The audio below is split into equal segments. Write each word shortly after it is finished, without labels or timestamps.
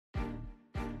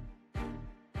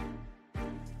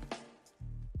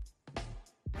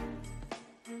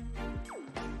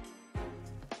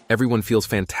Everyone feels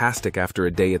fantastic after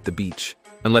a day at the beach,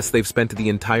 unless they've spent the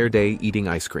entire day eating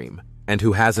ice cream, and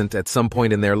who hasn't, at some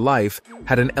point in their life,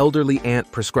 had an elderly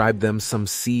aunt prescribe them some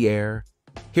sea air.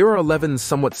 Here are 11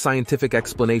 somewhat scientific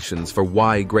explanations for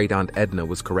why Great Aunt Edna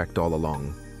was correct all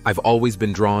along. I've always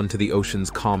been drawn to the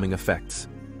ocean's calming effects,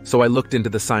 so I looked into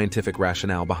the scientific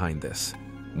rationale behind this.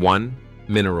 1.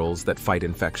 Minerals that fight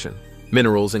infection.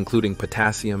 Minerals including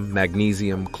potassium,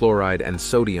 magnesium, chloride, and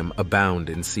sodium abound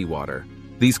in seawater.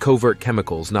 These covert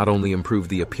chemicals not only improve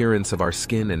the appearance of our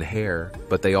skin and hair,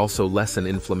 but they also lessen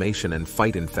inflammation and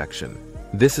fight infection.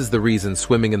 This is the reason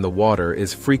swimming in the water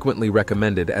is frequently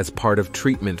recommended as part of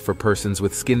treatment for persons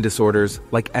with skin disorders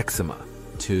like eczema.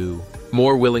 2.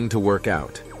 More willing to work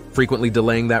out. Frequently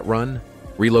delaying that run?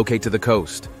 Relocate to the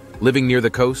coast. Living near the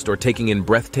coast or taking in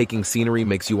breathtaking scenery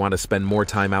makes you want to spend more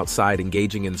time outside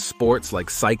engaging in sports like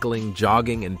cycling,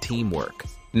 jogging, and teamwork.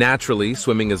 Naturally,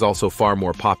 swimming is also far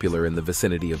more popular in the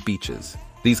vicinity of beaches.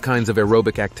 These kinds of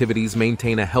aerobic activities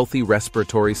maintain a healthy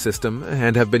respiratory system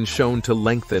and have been shown to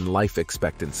lengthen life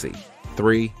expectancy.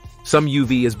 3. Some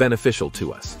UV is beneficial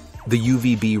to us. The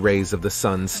UVB rays of the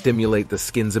sun stimulate the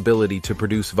skin's ability to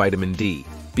produce vitamin D.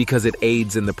 Because it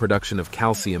aids in the production of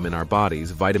calcium in our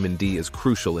bodies, vitamin D is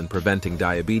crucial in preventing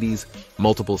diabetes,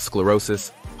 multiple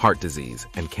sclerosis, heart disease,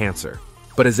 and cancer.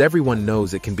 But as everyone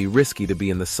knows, it can be risky to be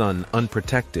in the sun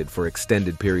unprotected for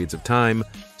extended periods of time,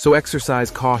 so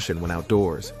exercise caution when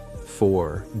outdoors.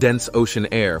 4. Dense ocean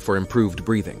air for improved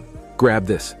breathing. Grab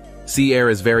this. Sea air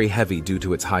is very heavy due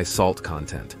to its high salt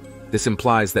content. This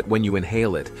implies that when you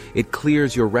inhale it, it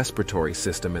clears your respiratory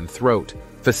system and throat,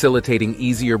 facilitating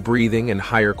easier breathing and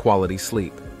higher quality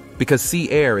sleep. Because sea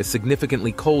air is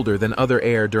significantly colder than other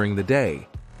air during the day,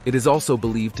 it is also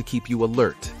believed to keep you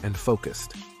alert and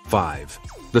focused. 5.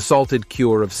 The salted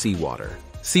cure of seawater.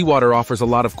 Seawater offers a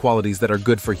lot of qualities that are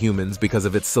good for humans because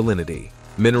of its salinity.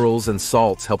 Minerals and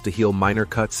salts help to heal minor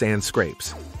cuts and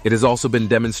scrapes. It has also been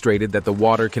demonstrated that the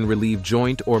water can relieve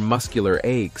joint or muscular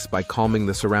aches by calming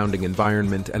the surrounding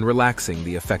environment and relaxing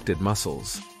the affected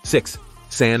muscles. 6.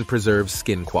 Sand preserves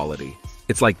skin quality.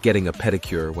 It's like getting a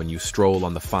pedicure when you stroll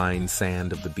on the fine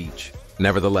sand of the beach.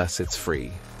 Nevertheless, it's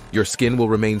free. Your skin will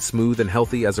remain smooth and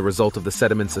healthy as a result of the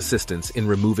sediment's assistance in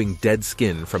removing dead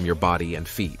skin from your body and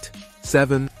feet.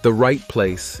 7. The right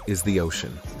place is the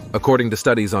ocean. According to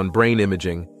studies on brain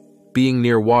imaging, being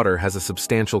near water has a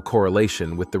substantial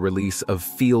correlation with the release of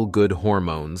feel-good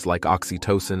hormones like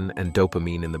oxytocin and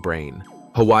dopamine in the brain.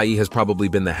 Hawaii has probably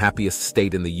been the happiest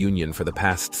state in the Union for the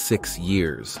past 6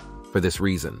 years for this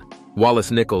reason.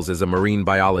 Wallace Nichols is a marine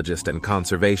biologist and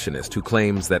conservationist who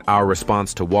claims that our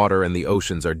response to water and the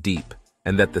oceans are deep,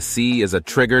 and that the sea is a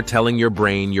trigger telling your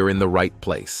brain you're in the right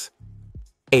place.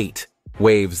 8.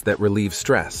 Waves that relieve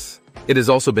stress. It has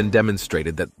also been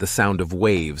demonstrated that the sound of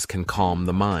waves can calm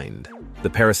the mind. The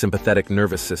parasympathetic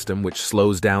nervous system, which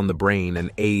slows down the brain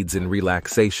and aids in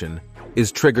relaxation,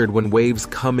 is triggered when waves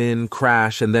come in,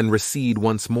 crash, and then recede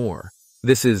once more.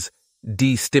 This is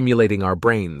de-stimulating our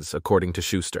brains, according to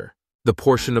Schuster. The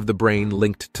portion of the brain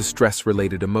linked to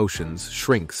stress-related emotions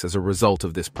shrinks as a result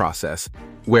of this process,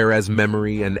 whereas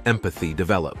memory and empathy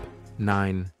develop.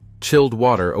 9. Chilled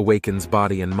water awakens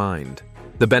body and mind.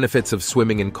 The benefits of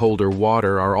swimming in colder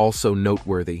water are also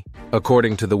noteworthy.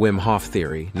 According to the Wim Hof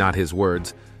theory, not his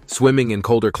words, swimming in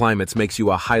colder climates makes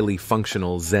you a highly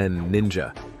functional Zen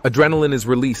ninja. Adrenaline is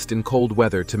released in cold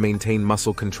weather to maintain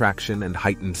muscle contraction and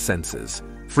heightened senses.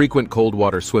 Frequent cold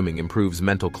water swimming improves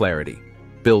mental clarity,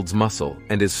 builds muscle,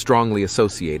 and is strongly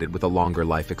associated with a longer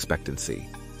life expectancy.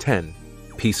 10.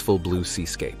 Peaceful blue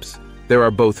seascapes. There are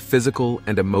both physical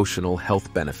and emotional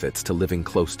health benefits to living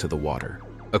close to the water.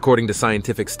 According to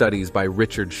scientific studies by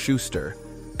Richard Schuster,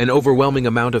 an overwhelming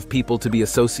amount of people to be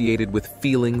associated with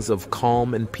feelings of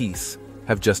calm and peace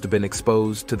have just been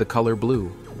exposed to the color blue.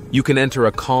 You can enter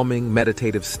a calming,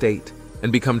 meditative state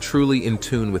and become truly in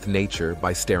tune with nature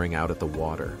by staring out at the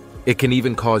water. It can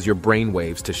even cause your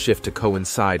brainwaves to shift to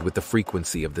coincide with the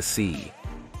frequency of the sea.